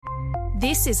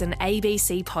This is an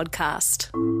ABC podcast.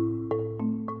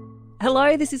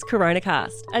 Hello, this is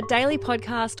CoronaCast, a daily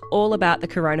podcast all about the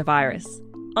coronavirus.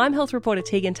 I'm health reporter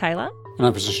Tegan Taylor. And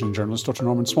I'm physician journalist Dr.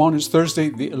 Norman Swan. It's Thursday,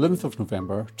 the 11th of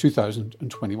November,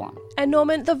 2021. And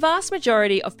Norman, the vast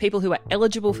majority of people who are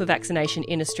eligible for vaccination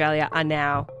in Australia are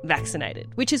now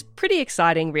vaccinated, which is pretty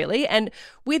exciting, really. And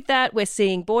with that, we're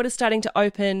seeing borders starting to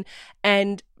open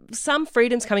and some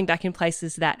freedoms coming back in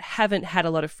places that haven't had a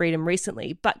lot of freedom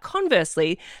recently. But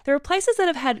conversely, there are places that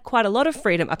have had quite a lot of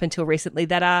freedom up until recently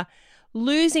that are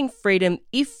losing freedom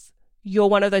if you're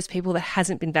one of those people that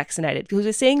hasn't been vaccinated, because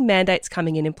we're seeing mandates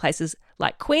coming in places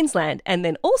like Queensland. And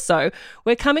then also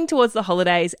we're coming towards the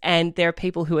holidays and there are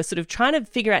people who are sort of trying to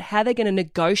figure out how they're going to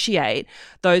negotiate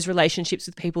those relationships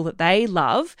with people that they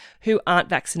love who aren't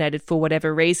vaccinated for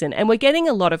whatever reason. And we're getting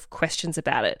a lot of questions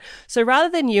about it. So rather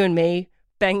than you and me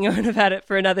banging on about it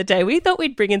for another day, we thought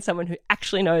we'd bring in someone who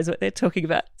actually knows what they're talking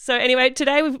about. So anyway,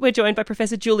 today we're joined by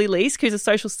Professor Julie Leask, who's a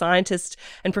social scientist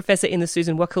and professor in the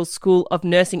Susan Wakil School of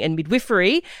Nursing and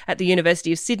Midwifery at the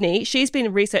University of Sydney. She's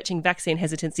been researching vaccine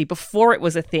hesitancy before it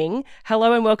was a thing.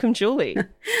 Hello and welcome, Julie.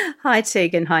 Hi,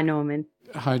 Tegan. Hi, Norman.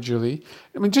 Hi, Julie.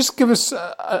 I mean, just give us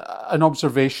an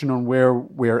observation on where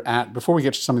we're at before we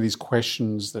get to some of these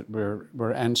questions that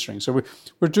we're answering. So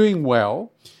we're doing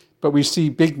well. But we see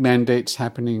big mandates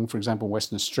happening, for example, in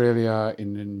Western Australia,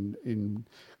 in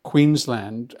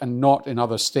Queensland, and not in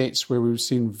other states where we've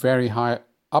seen very high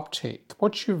uptake.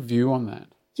 What's your view on that?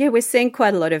 Yeah, we're seeing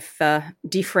quite a lot of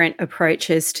different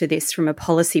approaches to this from a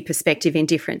policy perspective in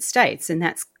different states, and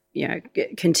that's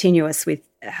continuous with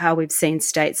how we've seen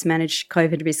states manage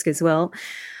COVID risk as well.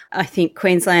 I think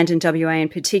Queensland and WA in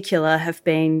particular have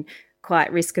been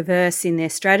quite risk averse in their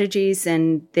strategies,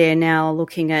 and they're now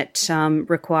looking at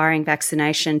requiring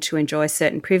vaccination to enjoy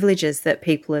certain privileges that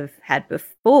people have had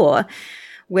before.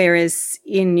 Whereas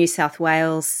in New South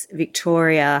Wales,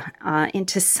 Victoria, and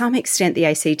to some extent the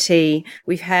ACT,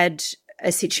 we've had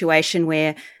a situation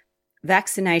where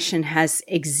vaccination has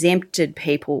exempted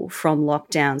people from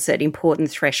lockdowns at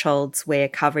important thresholds where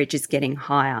coverage is getting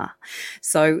higher.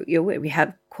 So we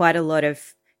have quite a lot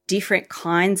of different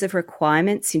kinds of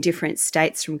requirements in different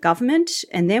states from government.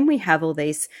 And then we have all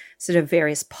these sort of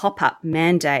various pop-up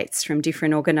mandates from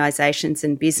different organisations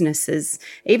and businesses,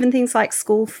 even things like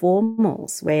school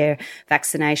formals where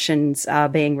vaccinations are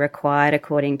being required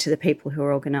according to the people who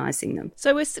are organising them.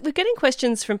 So we're getting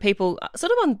questions from people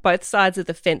sort of on both sides of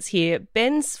the fence here.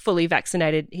 Ben's fully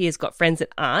vaccinated. He has got friends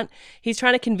that aren't. He's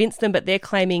trying to convince them, but they're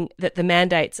claiming that the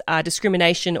mandates are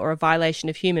discrimination or a violation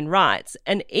of human rights.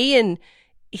 And Ian,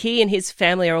 he and his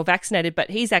family are all vaccinated, but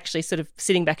he's actually sort of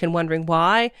sitting back and wondering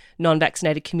why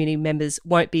non-vaccinated community members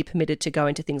won't be permitted to go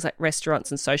into things like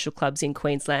restaurants and social clubs in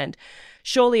Queensland.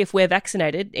 Surely if we're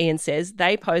vaccinated, Ian says,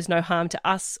 they pose no harm to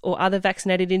us or other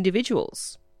vaccinated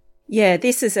individuals. Yeah,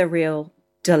 this is a real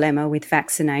dilemma with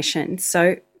vaccination.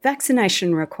 So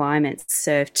vaccination requirements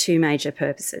serve two major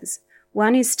purposes.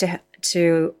 One is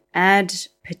to add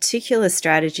particular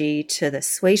strategy to the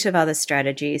suite of other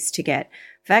strategies to get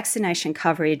vaccination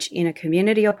coverage in a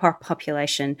community or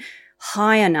population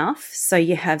high enough so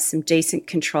you have some decent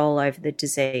control over the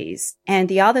disease. And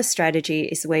the other strategy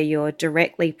is where you're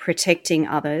directly protecting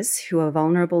others who are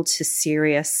vulnerable to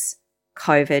serious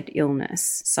COVID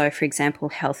illness. So, for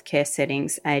example, healthcare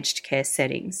settings, aged care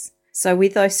settings. So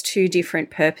with those two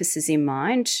different purposes in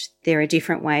mind, there are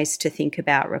different ways to think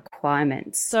about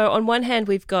requirements. So on one hand,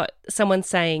 we've got someone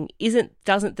saying,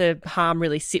 doesn't the harm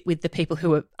really sit with the people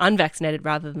who are unvaccinated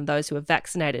rather than those who are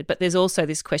vaccinated? But there's also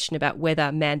this question about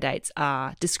whether mandates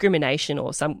are discrimination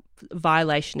or some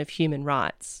violation of human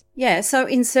rights. Yeah, so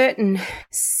in certain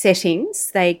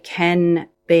settings, they can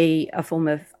be a form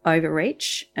of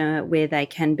overreach where they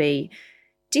can be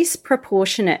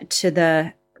disproportionate to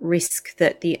the risk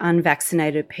that the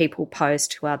unvaccinated people pose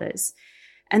to others.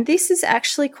 And this is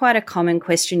actually quite a common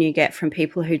question you get from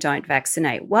people who don't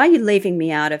vaccinate. Why are you leaving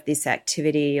me out of this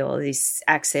activity or this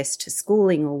access to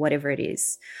schooling or whatever it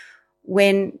is?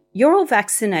 When you're all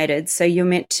vaccinated, so you're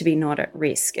meant to be not at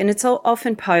risk. And it's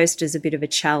often posed as a bit of a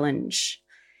challenge.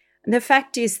 And the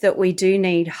fact is that we do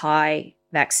need high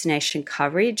vaccination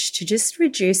coverage to just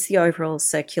reduce the overall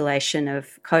circulation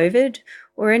of COVID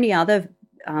or any other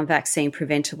vaccine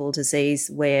preventable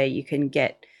disease where you can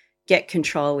get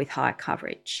control with high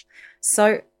coverage.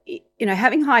 So,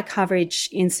 having high coverage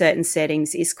in certain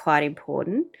settings is quite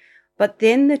important. But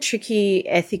then the tricky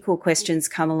ethical questions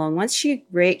come along. Once you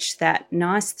reach that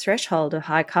nice threshold of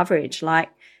high coverage, like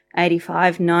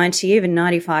 85, 90, even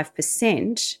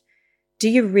 95%, do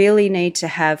you really need to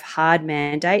have hard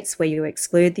mandates where you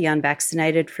exclude the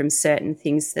unvaccinated from certain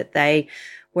things that they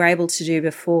were able to do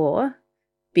before?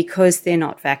 because they're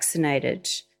not vaccinated,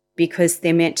 because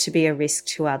they're meant to be a risk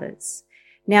to others.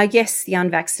 Now, yes, the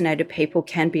unvaccinated people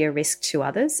can be a risk to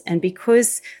others, and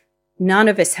because none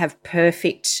of us have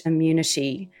perfect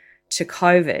immunity to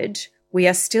COVID, we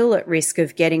are still at risk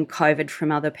of getting COVID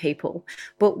from other people.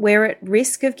 But we're at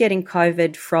risk of getting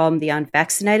COVID from the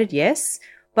unvaccinated, yes,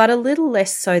 but a little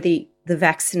less so the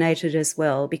vaccinated as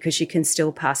well, because you can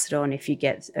still pass it on if you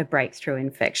get a breakthrough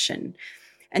infection.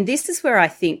 And this is where I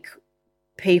think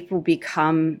people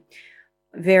become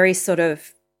very sort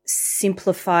of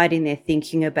simplified in their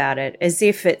thinking about it, as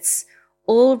if it's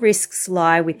all risks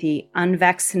lie with the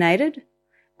unvaccinated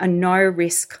and no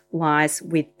risk lies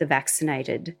with the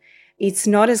vaccinated. It's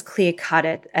not as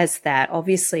clear-cut as that.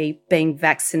 Obviously, being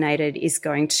vaccinated is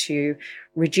going to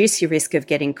reduce your risk of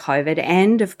getting COVID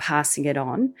and of passing it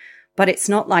on, but it's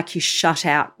not like you shut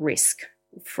out risk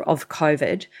of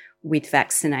COVID with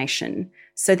vaccination.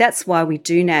 So that's why we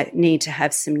do need to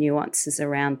have some nuances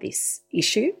around this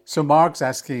issue. So Mark's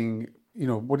asking,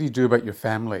 what do you do about your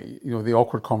family? The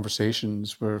awkward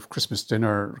conversations where Christmas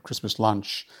dinner, Christmas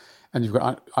lunch, and you've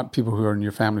got people who are in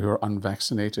your family who are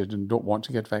unvaccinated and don't want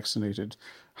to get vaccinated.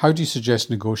 How do you suggest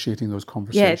negotiating those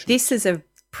conversations? Yeah, this is a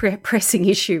pressing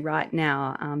issue right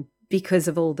now because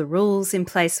of all the rules in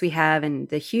place we have and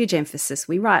the huge emphasis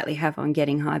we rightly have on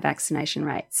getting high vaccination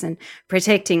rates and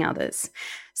protecting others.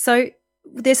 So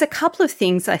there's a couple of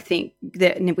things I think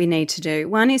that we need to do.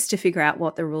 One is to figure out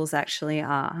what the rules actually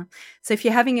are. So if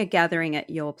you're having a gathering at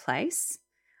your place,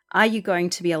 are you going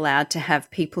to be allowed to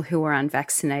have people who are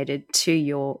unvaccinated to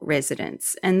your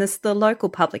residence? And the local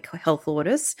public health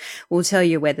orders will tell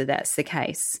you whether that's the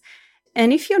case.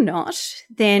 And if you're not,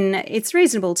 then it's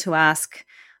reasonable to ask,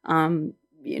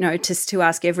 just to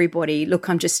ask everybody, look,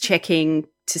 I'm just checking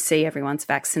to see everyone's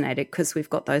vaccinated because we've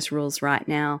got those rules right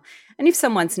now. And if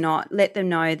someone's not, let them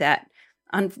know that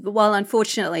while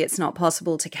unfortunately it's not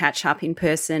possible to catch up in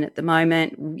person at the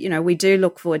moment, we do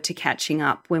look forward to catching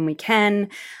up when we can.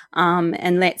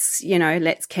 And let's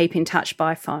keep in touch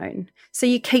by phone. So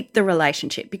you keep the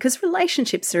relationship, because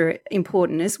relationships are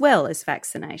important as well as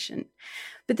vaccination.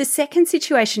 But the second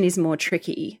situation is more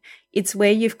tricky. It's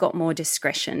where you've got more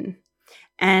discretion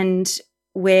and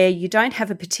where you don't have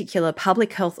a particular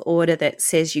public health order that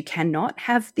says you cannot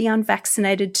have the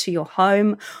unvaccinated to your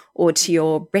home or to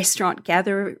your restaurant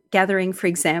gathering, for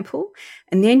example,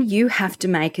 and then you have to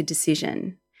make a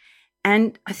decision.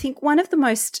 And I think one of the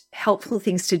most helpful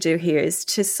things to do here is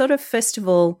to sort of, first of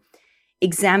all,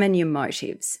 examine your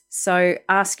motives. So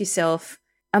ask yourself,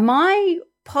 am I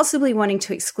possibly wanting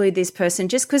to exclude this person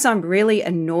just because I'm really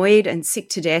annoyed and sick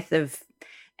to death of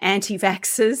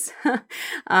anti-vaxxers?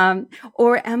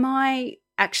 Or am I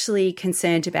actually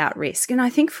concerned about risk? And I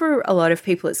think for a lot of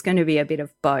people, it's going to be a bit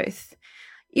of both.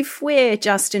 If we're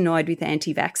just annoyed with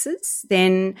anti-vaxxers,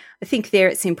 then I think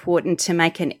it's important to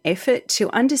make an effort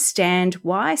to understand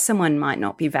why someone might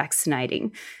not be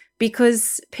vaccinating,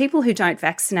 because people who don't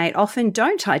vaccinate often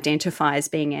don't identify as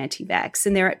being anti-vax,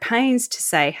 and they're at pains to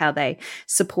say how they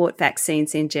support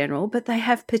vaccines in general, but they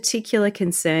have particular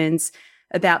concerns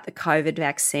about the COVID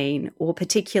vaccine or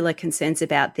particular concerns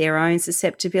about their own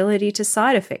susceptibility to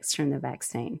side effects from the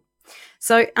vaccine.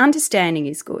 So understanding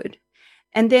is good.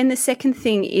 And then the second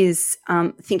thing is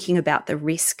thinking about the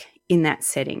risk in that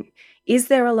setting. Is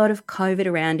there a lot of COVID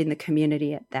around in the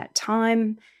community at that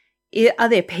time? Are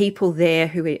there people there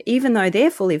who, even though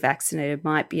they're fully vaccinated,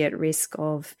 might be at risk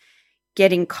of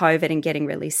getting COVID and getting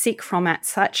really sick from it,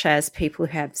 such as people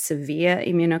who have severe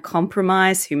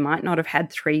immunocompromise, who might not have had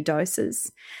 3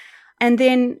 doses? And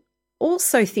then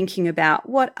also thinking about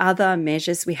what other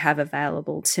measures we have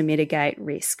available to mitigate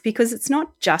risk, because it's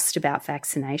not just about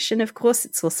vaccination. Of course,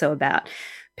 it's also about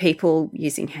people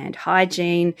using hand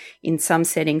hygiene, in some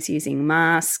settings using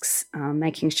masks,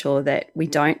 making sure that we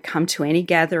don't come to any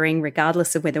gathering,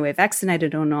 regardless of whether we're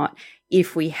vaccinated or not,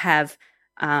 if we have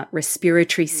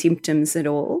respiratory symptoms at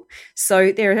all.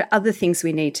 So there are other things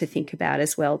we need to think about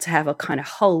as well to have a kind of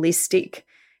holistic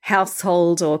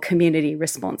household or community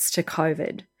response to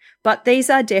COVID. But these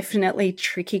are definitely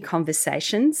tricky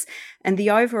conversations. And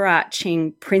the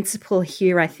overarching principle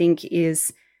here, I think,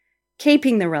 is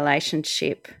keeping the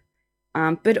relationship,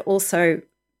 but also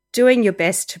doing your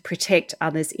best to protect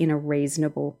others in a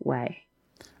reasonable way.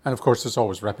 And of course, there's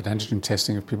always rapid antigen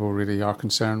testing if people really are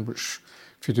concerned, which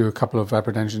if you do a couple of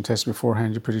rapid antigen tests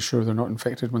beforehand, you're pretty sure they're not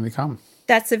infected when they come.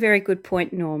 That's a very good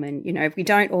point, Norman. We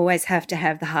don't always have to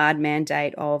have the hard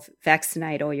mandate of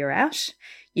vaccinate or you're out.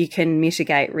 You can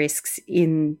mitigate risks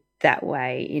in that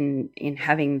way, in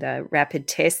having the rapid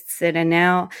tests that are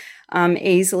now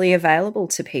easily available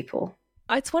to people.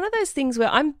 It's one of those things where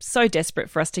I'm so desperate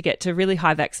for us to get to really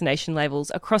high vaccination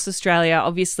levels across Australia.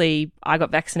 Obviously, I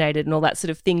got vaccinated and all that sort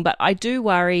of thing, but I do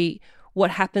worry what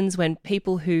happens when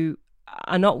people who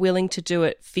are not willing to do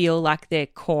it feel like they're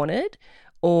cornered,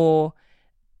 or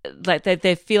like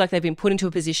they feel like they've been put into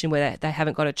a position where they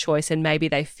haven't got a choice, and maybe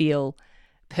they feel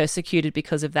persecuted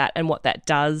because of that, and what that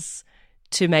does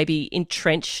to maybe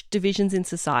entrench divisions in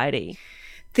society.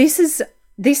 This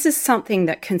is something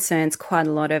that concerns quite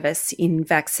a lot of us in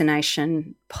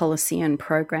vaccination policy and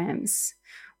programs,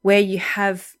 where you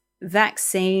have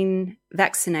vaccination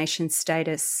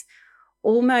status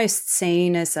almost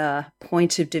seen as a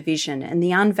point of division, and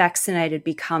the unvaccinated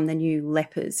become the new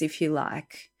lepers, if you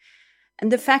like.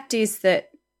 And the fact is that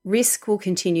risk will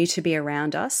continue to be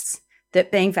around us,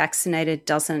 that being vaccinated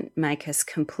doesn't make us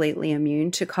completely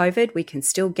immune to COVID. We can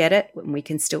still get it and we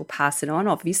can still pass it on.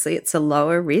 Obviously, it's a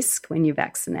lower risk when you're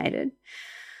vaccinated.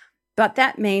 But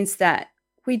that means that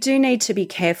we do need to be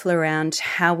careful around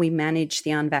how we manage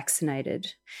the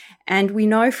unvaccinated. And we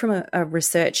know from a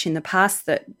research in the past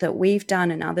that we've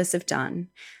done and others have done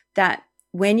that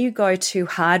when you go too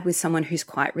hard with someone who's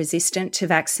quite resistant to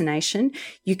vaccination,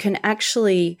 you can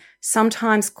actually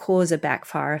sometimes cause a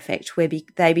backfire effect where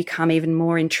they become even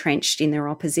more entrenched in their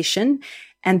opposition,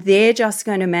 and they're just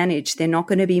going to manage. They're not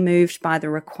going to be moved by the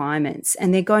requirements,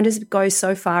 and they're going to go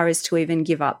so far as to even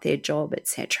give up their job,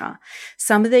 etc.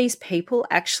 Some of these people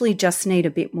actually just need a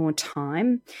bit more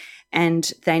time,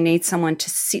 and they need someone to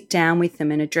sit down with them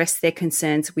and address their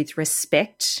concerns with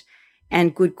respect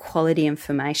and good quality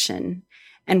information.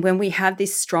 And when we have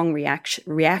this strong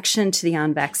reaction to the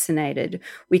unvaccinated,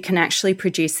 we can actually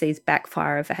produce these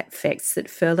backfire effects that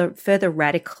further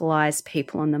radicalise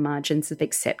people on the margins of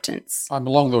acceptance.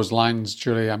 Along those lines,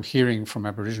 Julie, I'm hearing from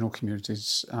Aboriginal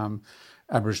communities,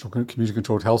 Aboriginal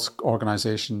community-controlled health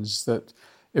organisations, that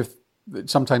it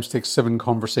sometimes takes 7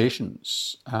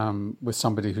 conversations with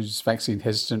somebody who's vaccine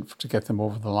hesitant to get them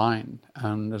over the line.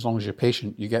 And as long as you're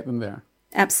patient, you get them there.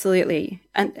 Absolutely.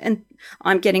 And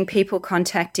I'm getting people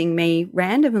contacting me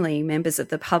randomly, members of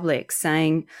the public,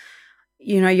 saying,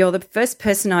 you know, you're the first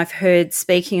person I've heard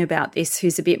speaking about this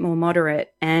who's a bit more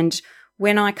moderate. And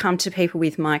when I come to people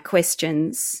with my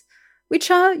questions, which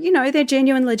are, you know, they're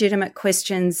genuine, legitimate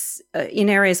questions in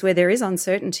areas where there is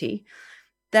uncertainty,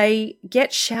 they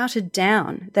get shouted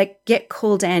down. They get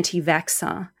called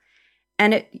anti-vaxxer.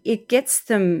 And it gets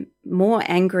them more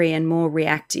angry and more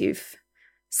reactive,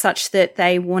 such that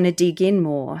they want to dig in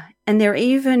more. And they're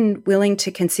even willing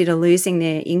to consider losing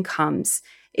their incomes,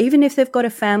 even if they've got a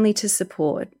family to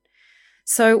support.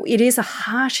 So it is a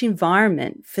harsh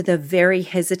environment for the very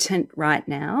hesitant right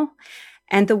now.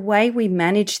 And the way we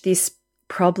manage this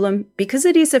problem, because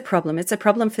it is a problem, it's a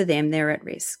problem for them, they're at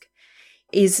risk,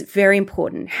 is very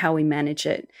important how we manage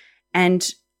it. And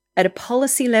at a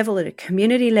policy level, at a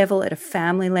community level, at a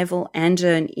family level, and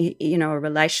a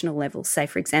relational level, say,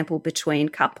 for example, between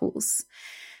couples,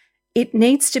 it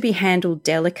needs to be handled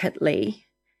delicately.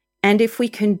 And if we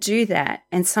can do that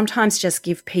and sometimes just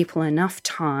give people enough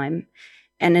time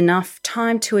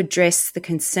to address the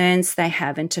concerns they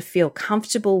have and to feel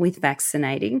comfortable with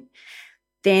vaccinating,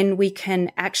 then we can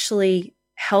actually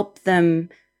help them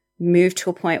move to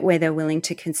a point where they're willing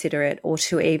to consider it or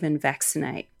to even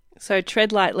vaccinate. So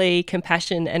tread lightly,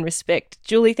 compassion and respect.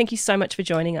 Julie, thank you so much for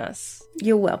joining us.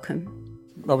 You're welcome.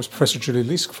 That was Professor Julie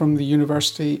Leask from the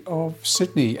University of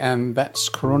Sydney, and that's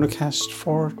CoronaCast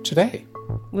for today.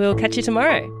 We'll catch you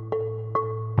tomorrow.